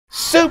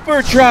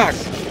super truck!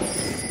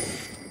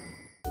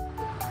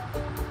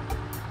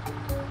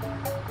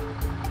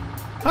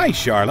 Hi,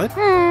 Charlotte.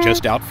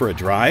 Just out for a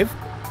drive?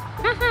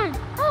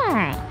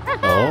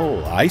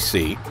 Oh, I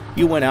see.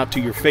 You went out to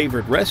your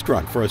favorite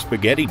restaurant for a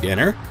spaghetti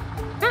dinner?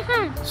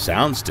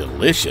 Sounds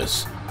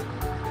delicious.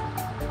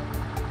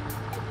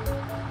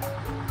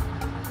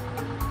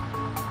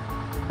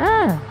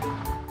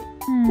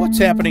 What's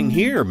happening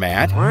here,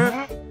 Matt?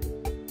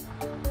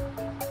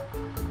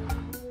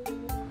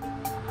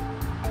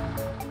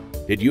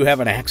 Did you have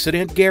an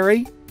accident,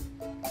 Gary?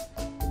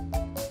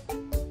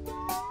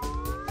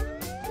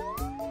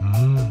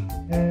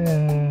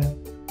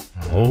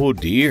 Oh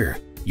dear,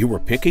 you were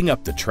picking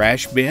up the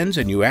trash bins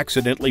and you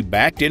accidentally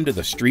backed into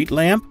the street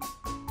lamp?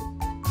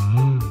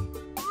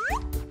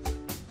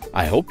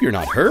 I hope you're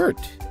not hurt.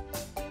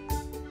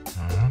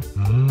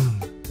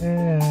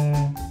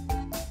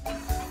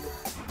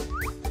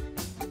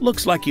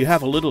 Looks like you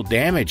have a little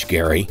damage,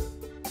 Gary.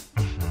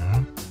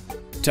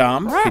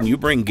 Tom, can you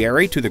bring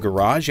Gary to the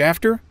garage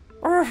after?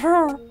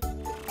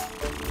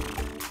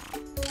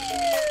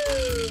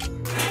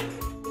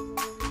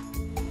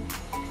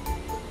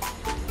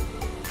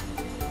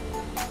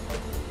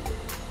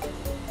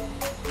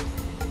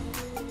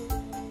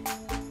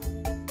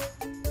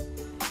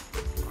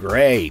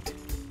 Great.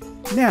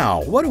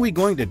 Now, what are we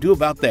going to do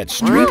about that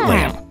street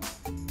lamp?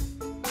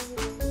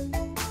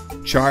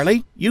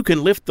 Charlie, you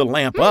can lift the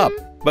lamp up,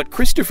 but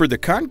Christopher the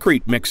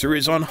concrete mixer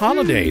is on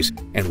holidays,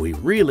 and we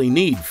really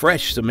need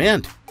fresh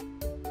cement.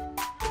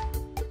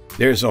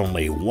 There's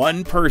only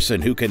one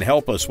person who can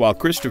help us while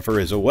Christopher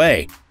is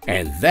away,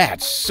 and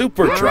that's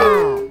Super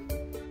Truck.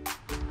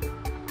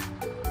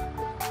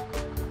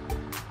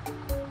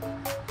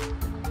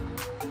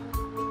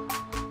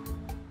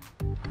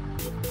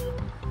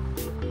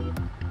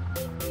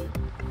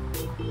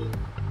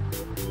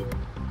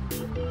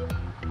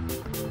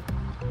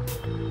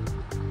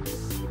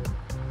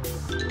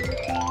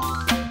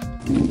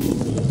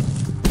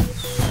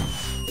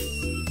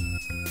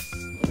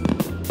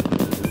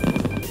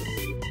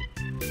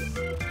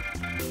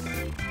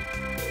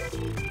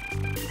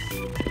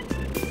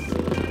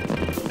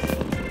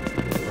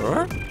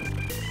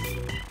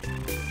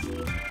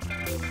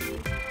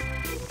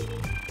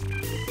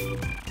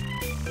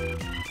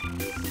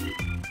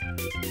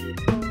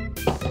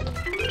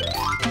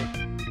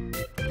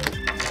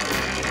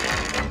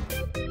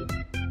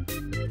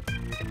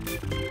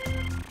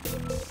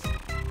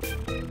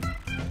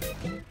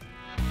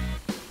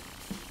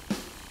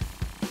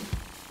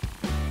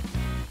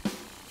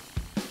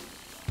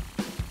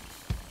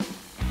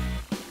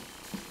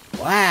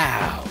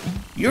 Wow,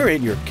 you're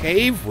in your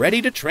cave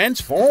ready to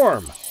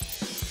transform.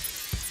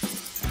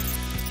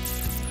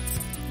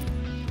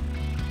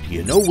 Do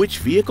you know which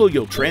vehicle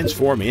you'll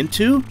transform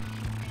into?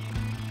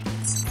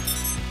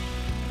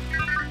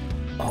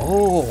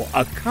 Oh,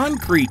 a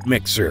concrete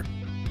mixer.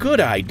 Good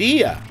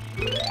idea.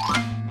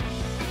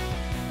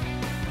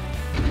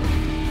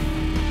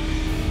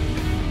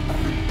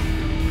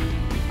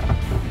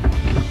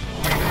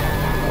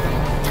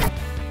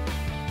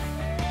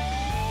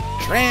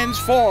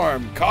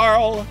 Transform,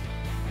 Carl!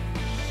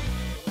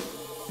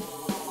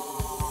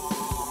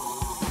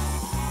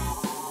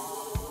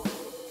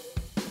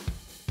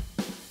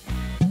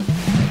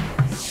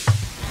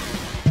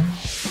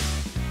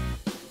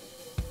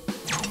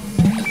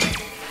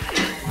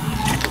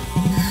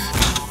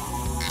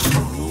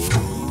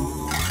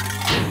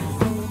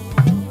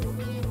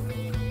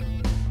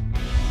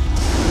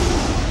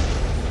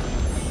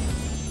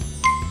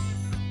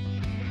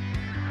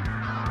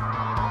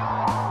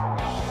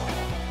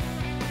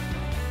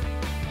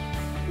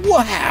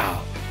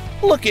 Wow!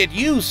 Look at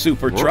you,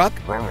 Super Truck!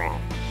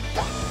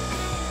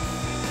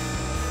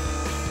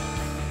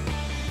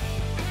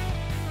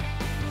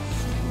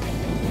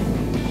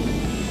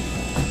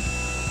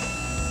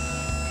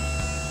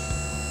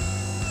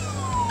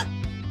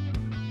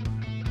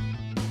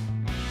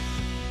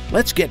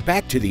 Let's get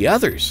back to the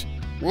others.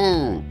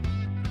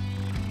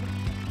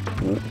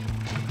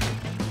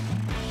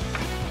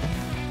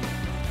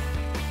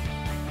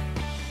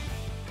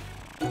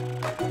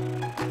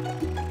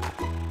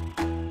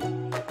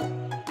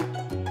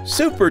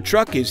 Super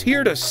Truck is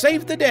here to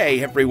save the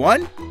day,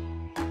 everyone.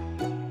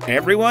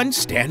 Everyone,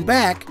 stand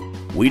back.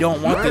 We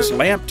don't want this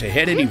lamp to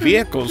hit any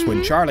vehicles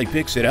when Charlie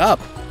picks it up.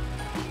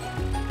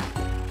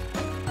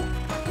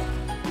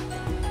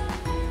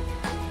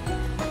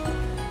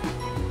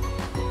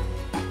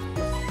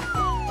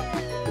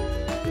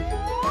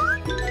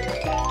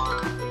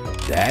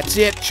 That's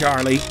it,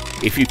 Charlie.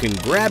 If you can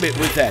grab it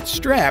with that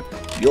strap,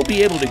 you'll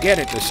be able to get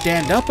it to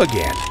stand up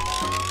again.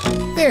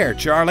 There,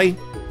 Charlie.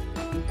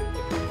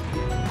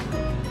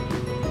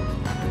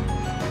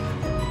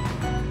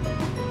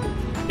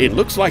 It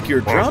looks like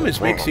your drum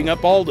is mixing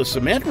up all the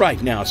cement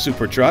right now,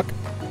 Super Truck.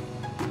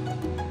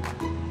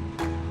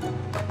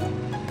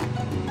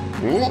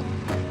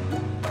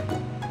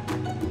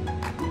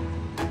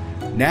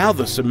 Now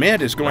the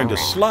cement is going to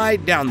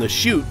slide down the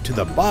chute to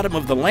the bottom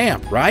of the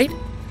lamp, right?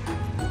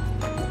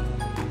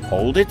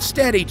 Hold it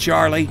steady,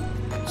 Charlie.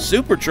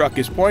 Super Truck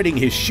is pointing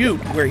his chute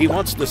where he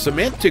wants the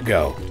cement to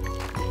go.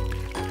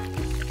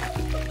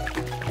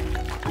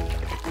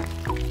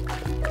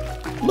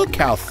 Look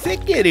how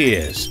thick it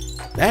is.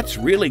 That's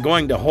really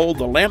going to hold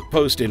the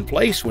lamppost in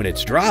place when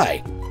it's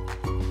dry.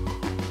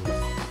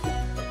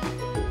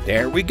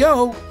 There we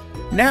go.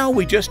 Now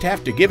we just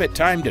have to give it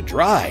time to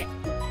dry.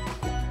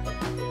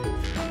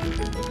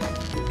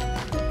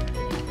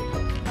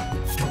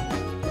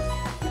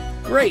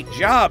 Great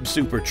job,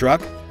 Super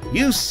Truck.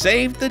 You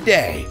saved the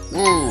day.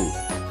 Woo!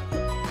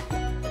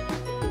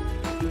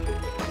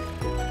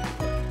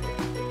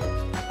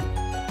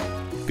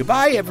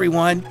 Goodbye,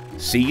 everyone.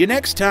 See you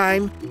next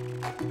time.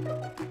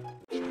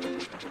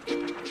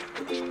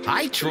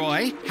 Hi,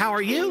 Troy. How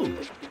are you?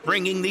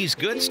 Bringing these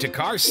goods to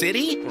Car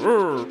City?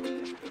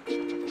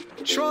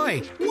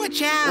 Troy,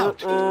 watch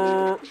out!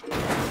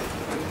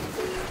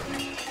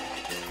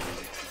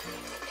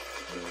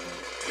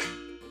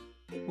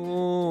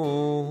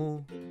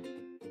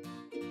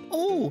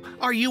 Oh,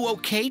 are you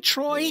okay,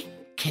 Troy?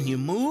 Can you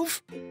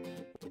move?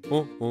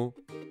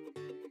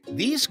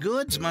 These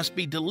goods must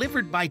be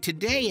delivered by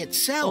today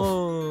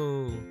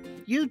itself.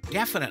 You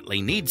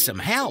definitely need some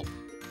help.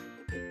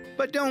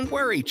 But don't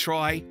worry,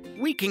 Troy.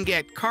 We can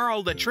get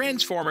Carl the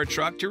Transformer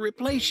Truck to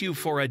replace you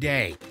for a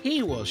day.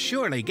 He will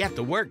surely get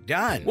the work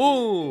done.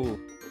 Whoa!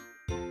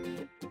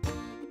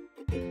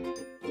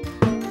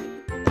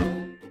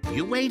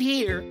 You wait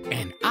here,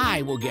 and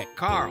I will get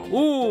Carl.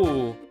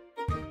 Ooh!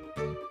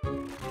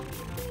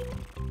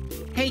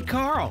 Hey,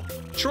 Carl.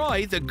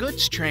 Troy, the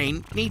goods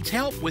train, needs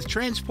help with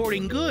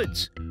transporting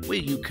goods.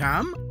 Will you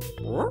come?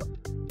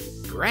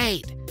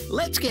 Great.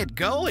 Let's get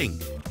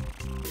going.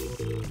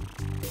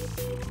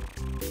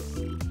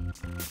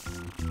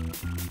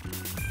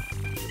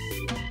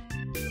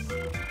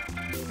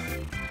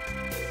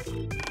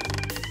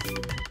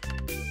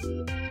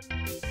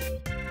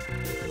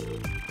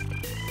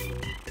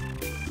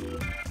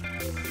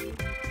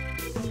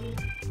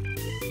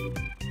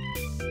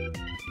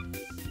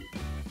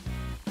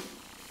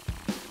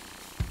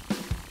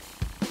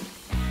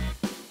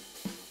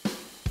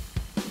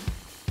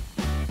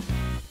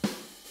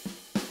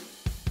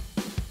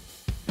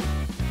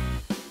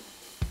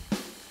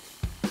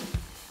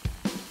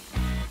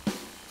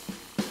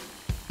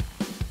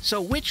 So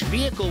which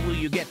vehicle will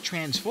you get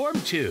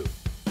transformed to?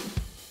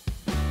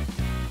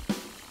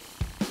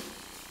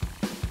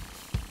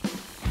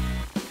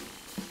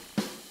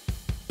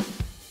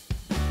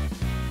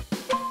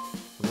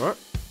 What?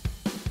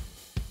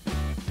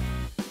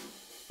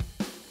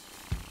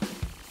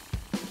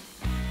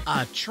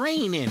 A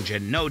train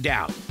engine, no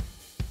doubt.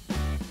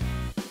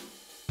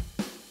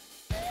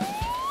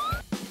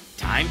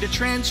 Time to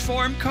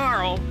transform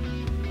Carl.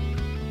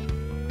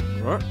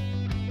 What?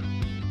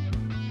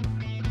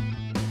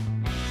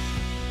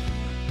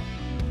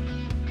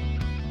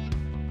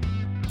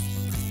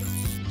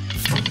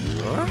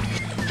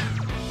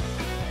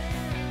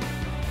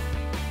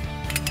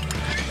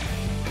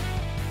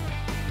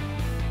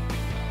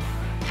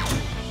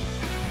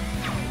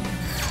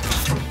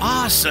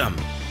 Awesome!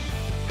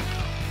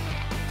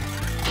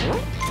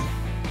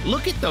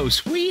 Look at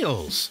those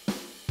wheels!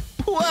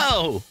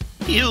 Whoa!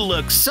 You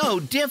look so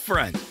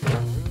different!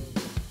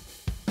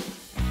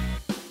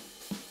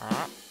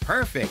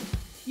 Perfect!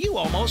 You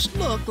almost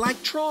look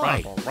like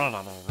Troy!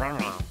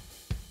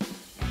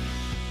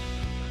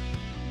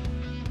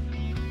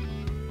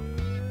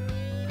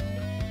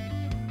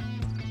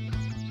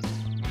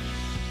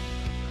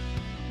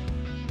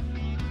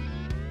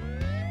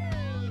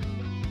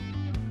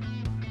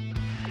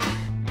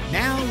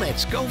 Now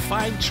let's go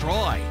find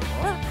Troy.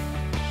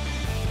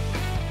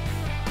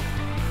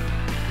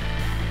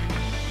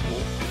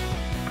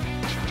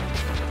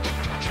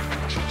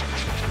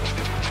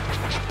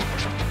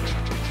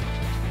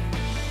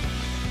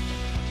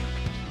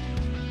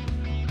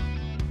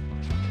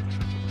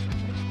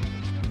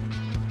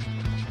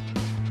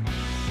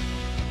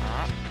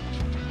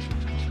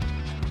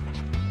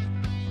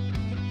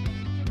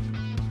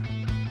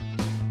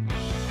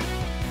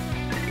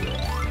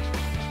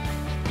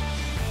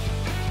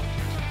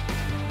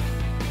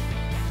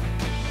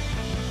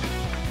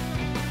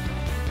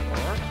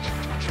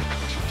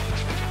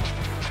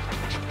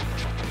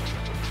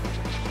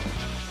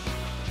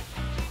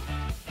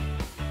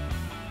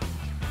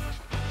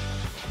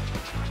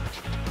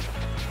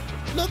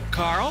 Look,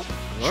 Carl.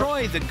 What?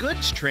 Troy the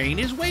goods train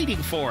is waiting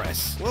for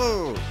us.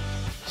 Whoa!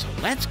 So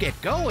let's get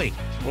going.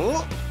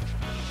 Oh!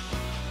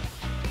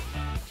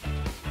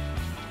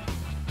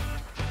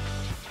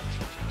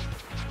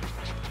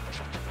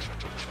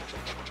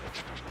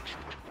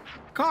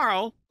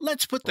 Carl,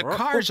 let's put the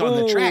cars on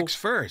the tracks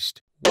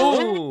first.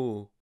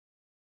 Whoa!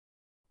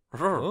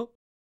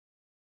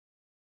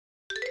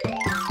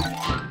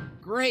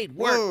 Great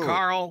work, Whoa.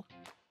 Carl.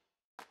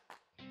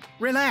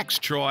 Relax,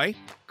 Troy.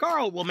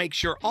 Carl will make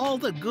sure all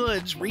the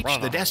goods reach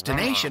the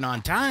destination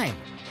on time.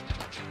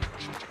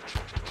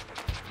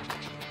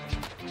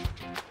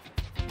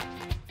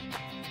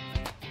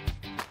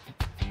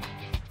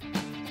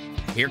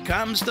 Here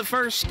comes the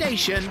first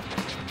station.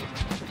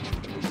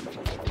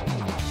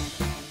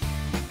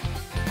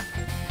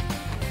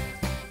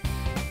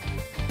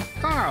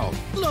 Carl,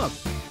 look,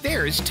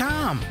 there's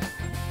Tom.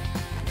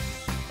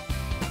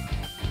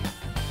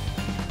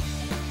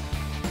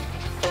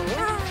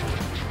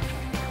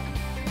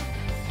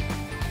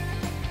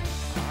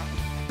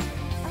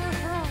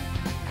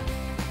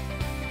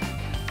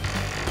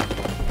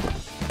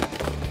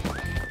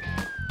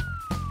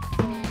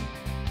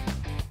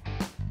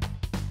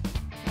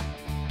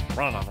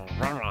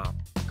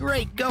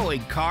 Great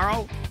going,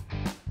 Carl.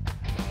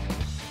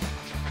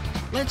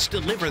 Let's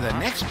deliver the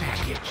next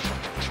package.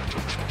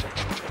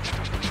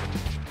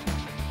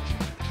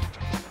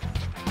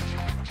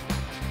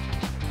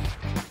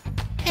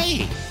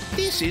 Hey,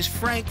 this is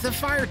Frank the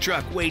fire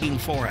truck waiting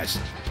for us.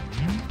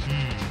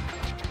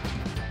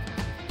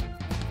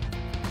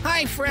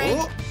 Hi,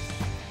 Frank.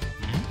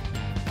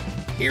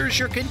 Here's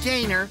your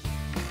container.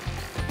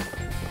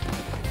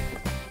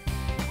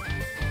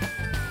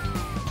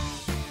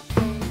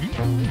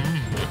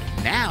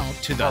 Now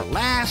to the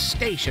last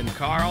station,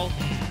 Carl.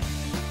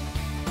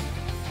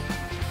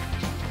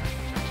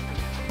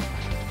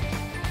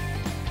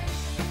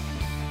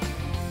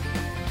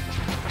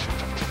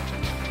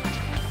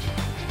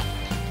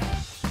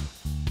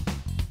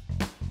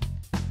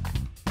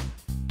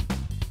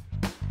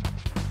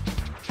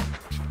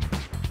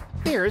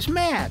 There's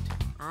Matt.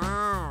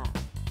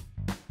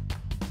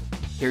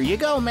 Here you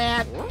go,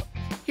 Matt.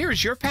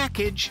 Here's your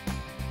package.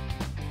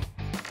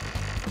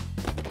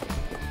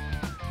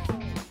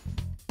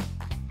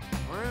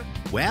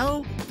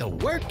 Well, the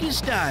work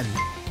is done.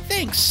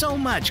 Thanks so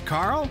much,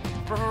 Carl.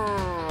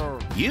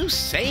 You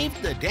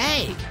saved the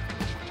day.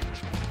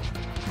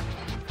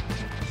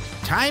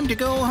 Time to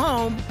go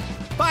home.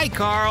 Bye,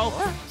 Carl.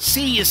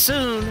 See you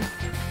soon.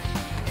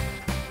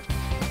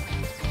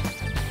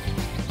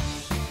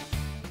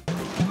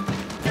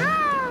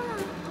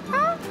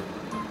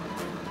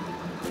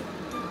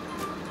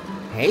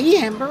 Hey,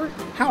 Amber.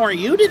 How are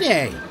you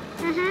today?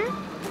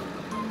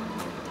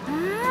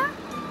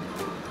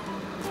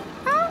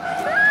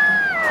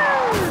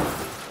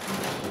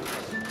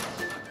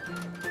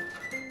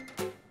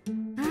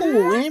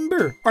 Oh,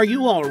 Amber, are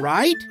you all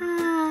right?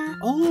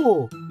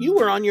 Oh, you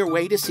were on your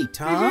way to see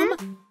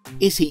Tom?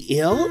 Is he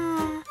ill?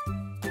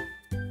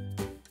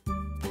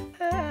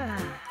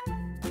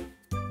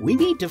 We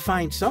need to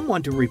find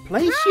someone to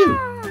replace you.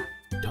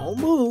 Don't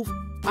move.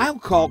 I'll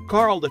call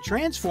Carl the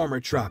transformer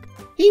truck.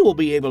 He will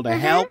be able to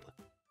help.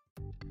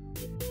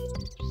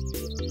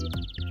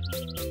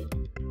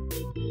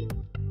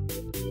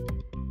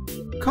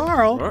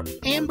 Carl,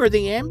 Amber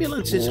the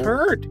ambulance is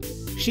hurt.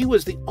 She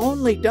was the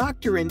only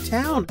doctor in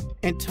town,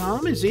 and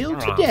Tom is ill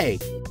today.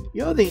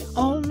 You're the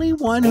only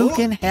one who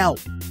can help.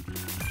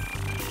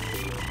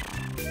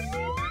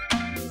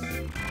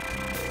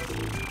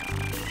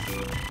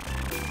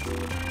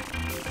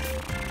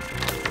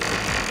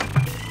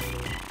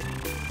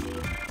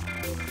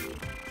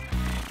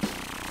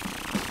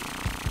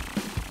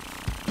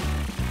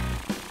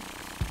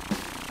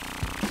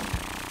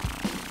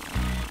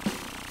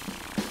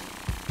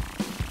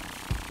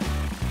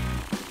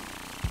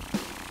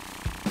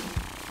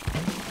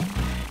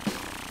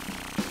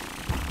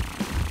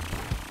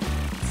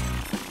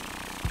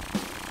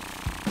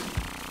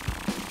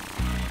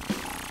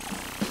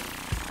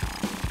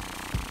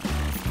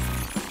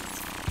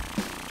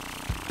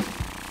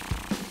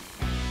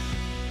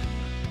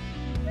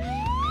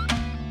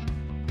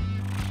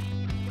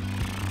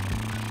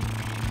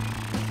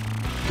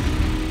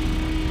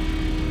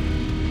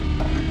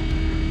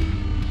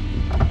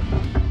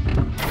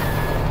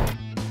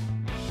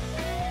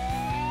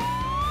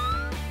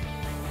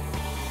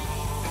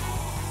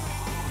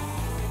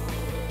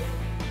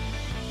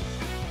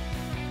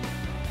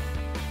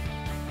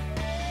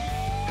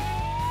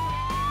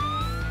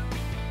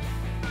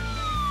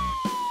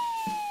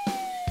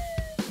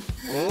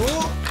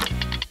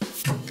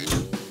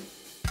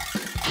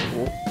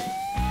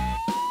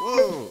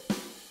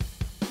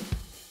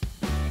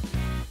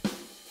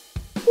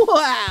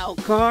 Wow,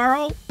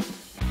 Carl.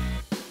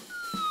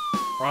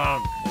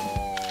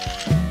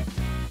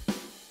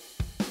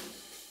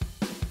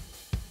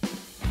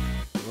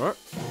 What?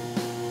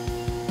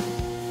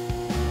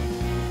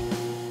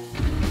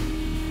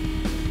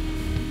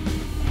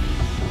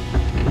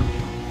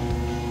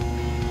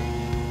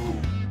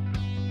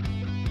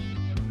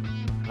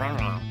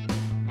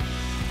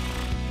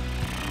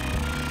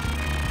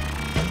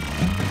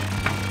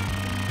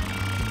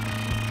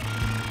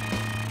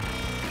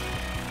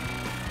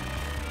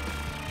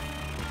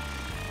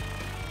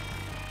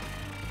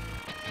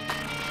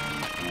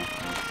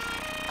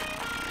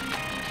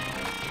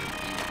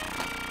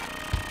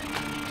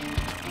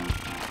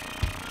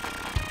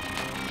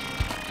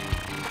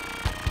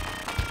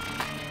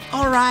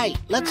 All right,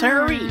 let's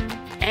hurry.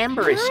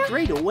 Amber is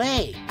straight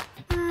away.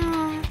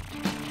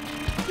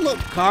 Look,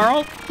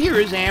 Carl, here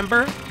is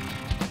Amber.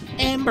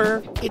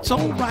 Amber, it's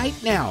all right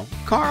now.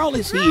 Carl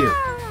is here.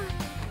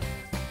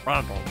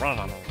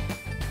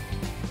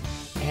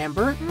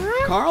 Amber,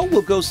 Carl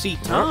will go see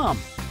Tom.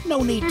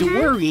 No need to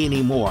worry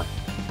anymore.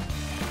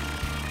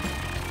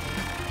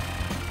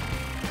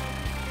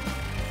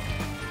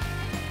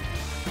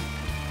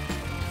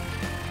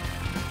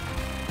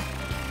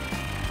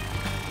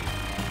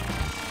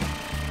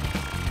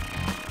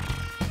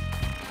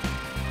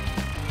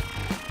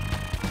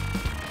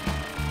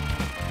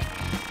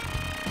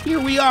 Here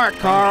we are,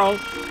 Carl.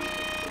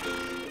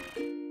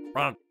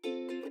 Run.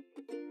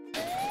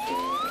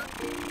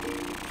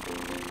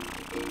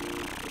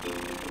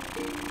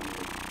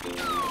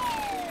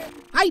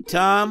 Hi,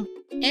 Tom.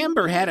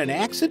 Amber had an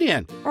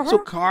accident, so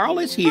Carl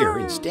is here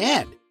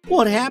instead.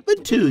 What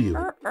happened to you?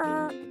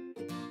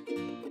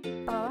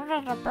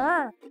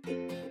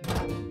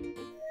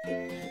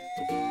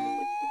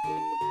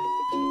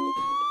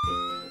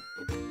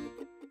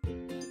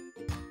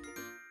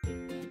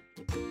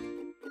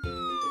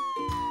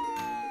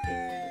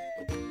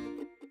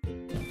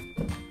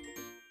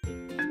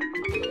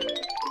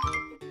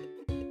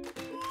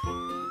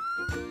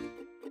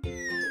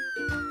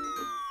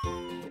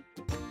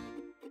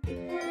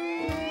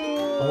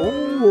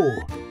 Oh,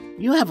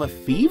 you have a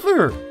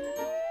fever.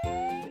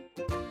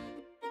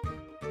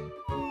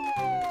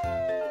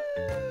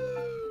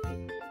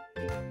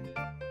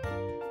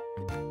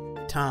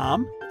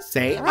 Tom,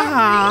 say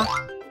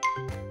ah.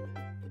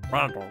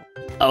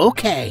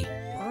 Okay.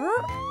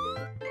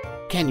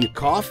 Can you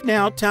cough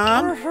now,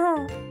 Tom?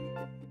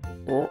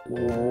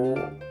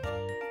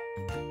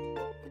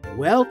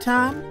 Well,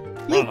 Tom,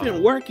 you've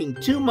been working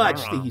too much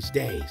these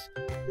days.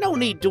 No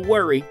need to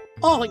worry.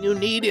 All you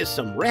need is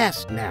some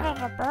rest now.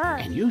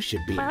 And you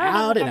should be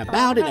out and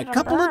about in a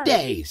couple of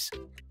days.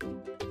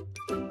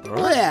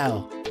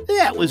 Well,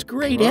 that was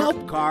great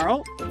help,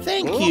 Carl.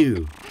 Thank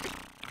you.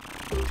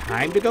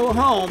 Time to go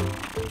home.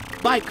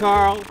 Bye,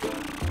 Carl.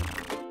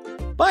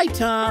 Bye,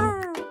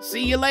 Tom.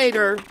 See you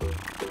later.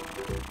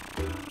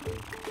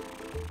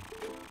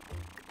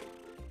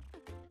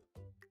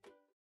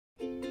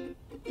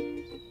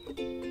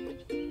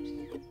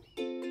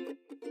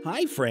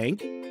 Hi,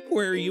 Frank.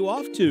 Where are you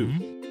off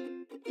to?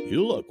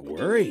 You look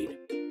worried.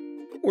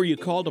 Were you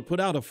called to put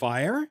out a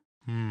fire?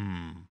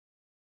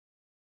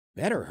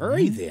 Better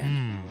hurry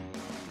then.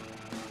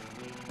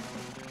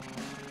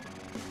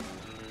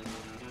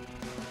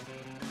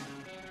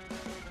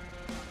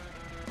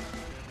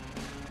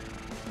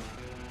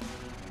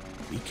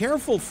 Be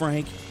careful,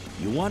 Frank.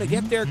 You want to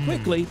get there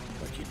quickly,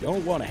 but you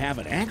don't want to have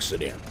an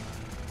accident.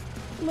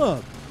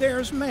 Look,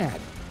 there's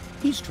Matt.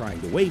 He's trying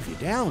to wave you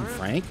down,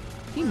 Frank.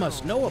 He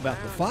must know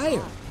about the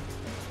fire.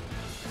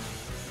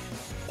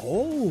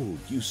 Oh,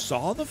 you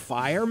saw the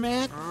fire,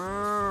 Matt?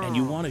 And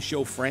you want to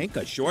show Frank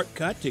a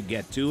shortcut to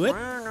get to it?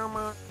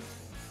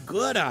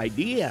 Good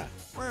idea.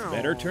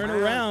 Better turn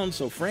around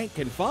so Frank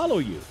can follow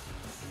you.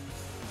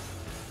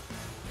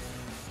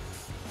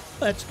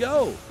 Let's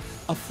go.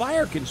 A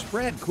fire can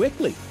spread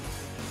quickly.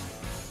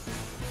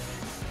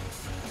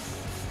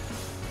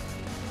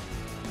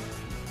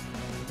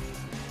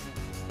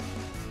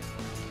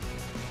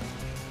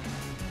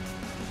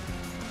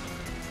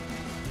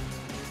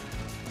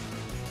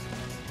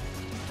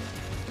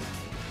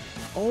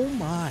 Oh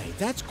my,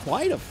 that's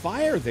quite a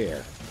fire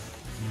there.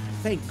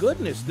 Thank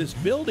goodness this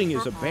building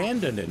is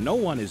abandoned and no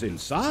one is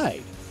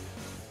inside.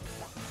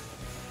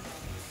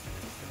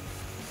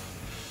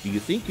 Do you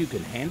think you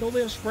can handle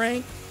this,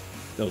 Frank?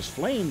 Those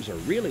flames are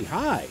really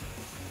high.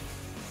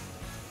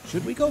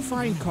 Should we go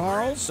find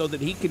Carl so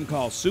that he can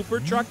call Super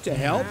Truck to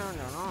help?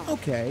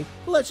 Okay,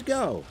 let's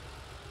go.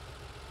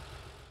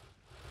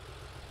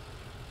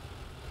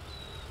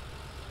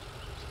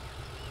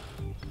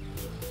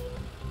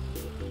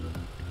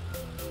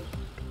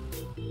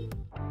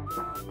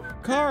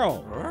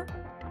 Carl!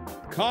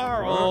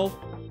 Carl!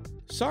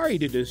 Sorry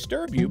to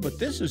disturb you, but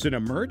this is an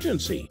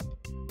emergency.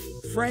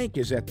 Frank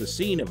is at the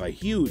scene of a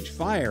huge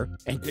fire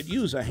and could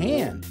use a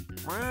hand.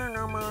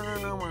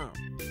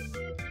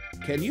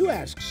 Can you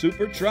ask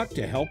Super Truck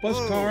to help us,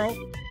 Carl?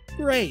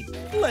 Great,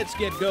 let's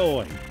get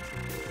going.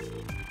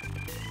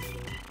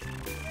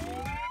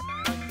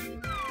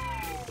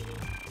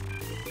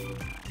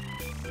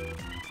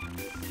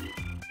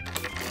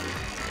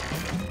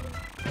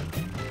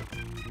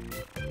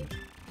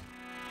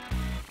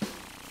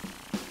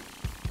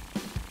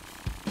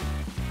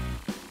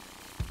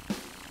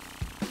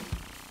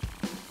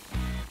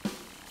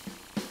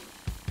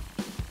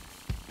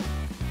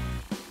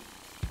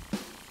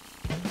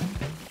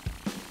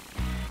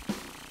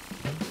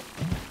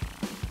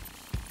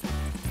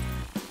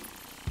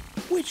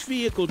 Which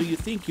vehicle do you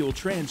think you'll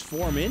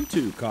transform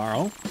into,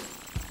 Carl?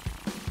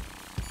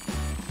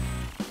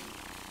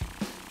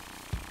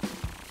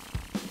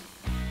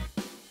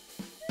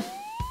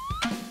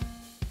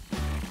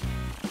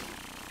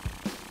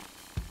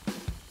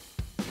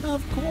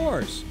 Of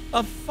course,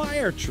 a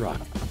fire truck.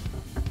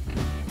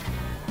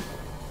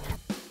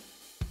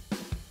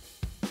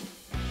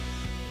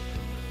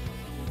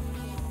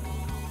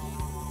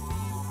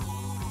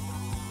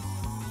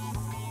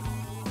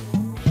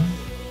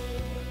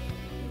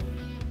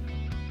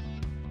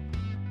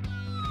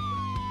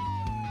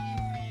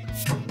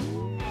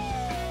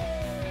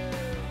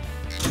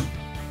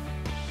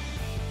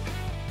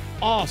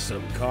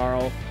 Awesome,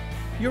 Carl.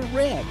 You're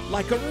red,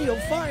 like a real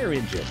fire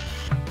engine.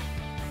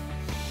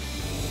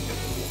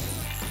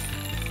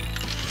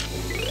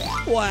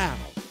 Wow,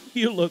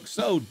 you look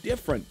so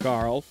different,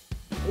 Carl.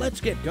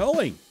 Let's get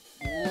going.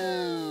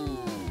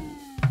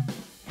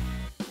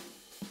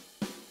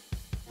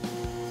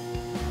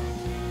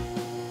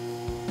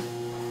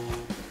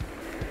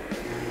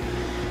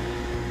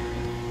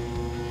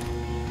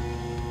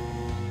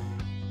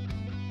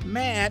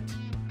 Matt.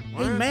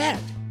 Hey,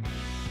 Matt.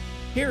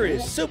 Here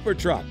is Super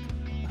Truck.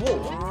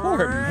 Oh,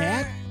 poor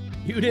Matt.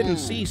 You didn't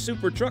see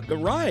Super Truck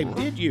arrive,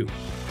 did you?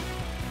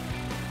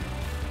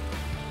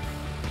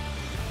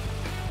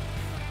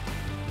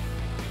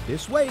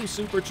 This way,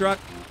 Super Truck.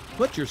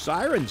 Put your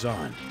sirens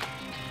on.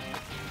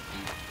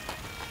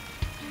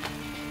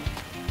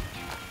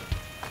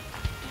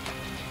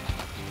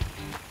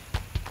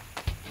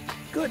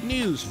 Good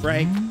news,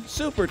 Frank.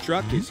 Super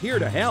Truck is here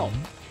to help.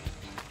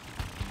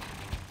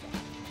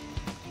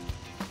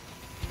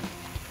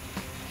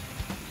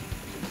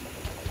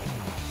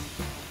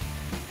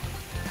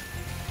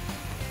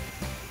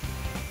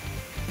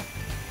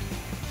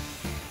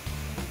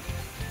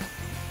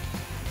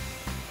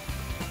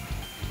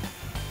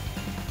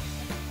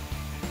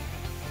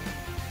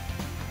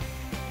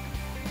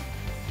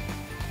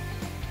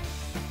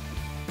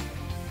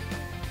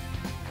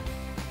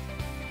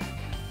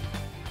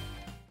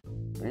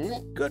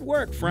 Good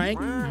work, Frank.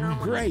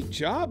 Great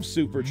job,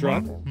 Super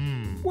Truck.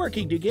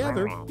 Working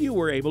together, you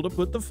were able to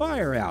put the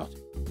fire out.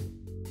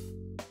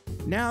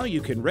 Now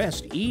you can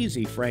rest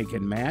easy, Frank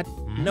and Matt,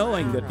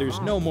 knowing that there's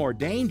no more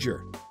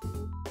danger.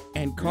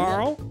 And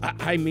Carl,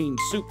 I mean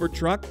Super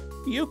Truck,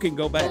 you can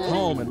go back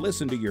home and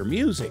listen to your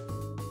music.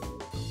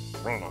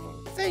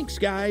 Thanks,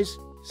 guys.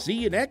 See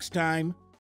you next time.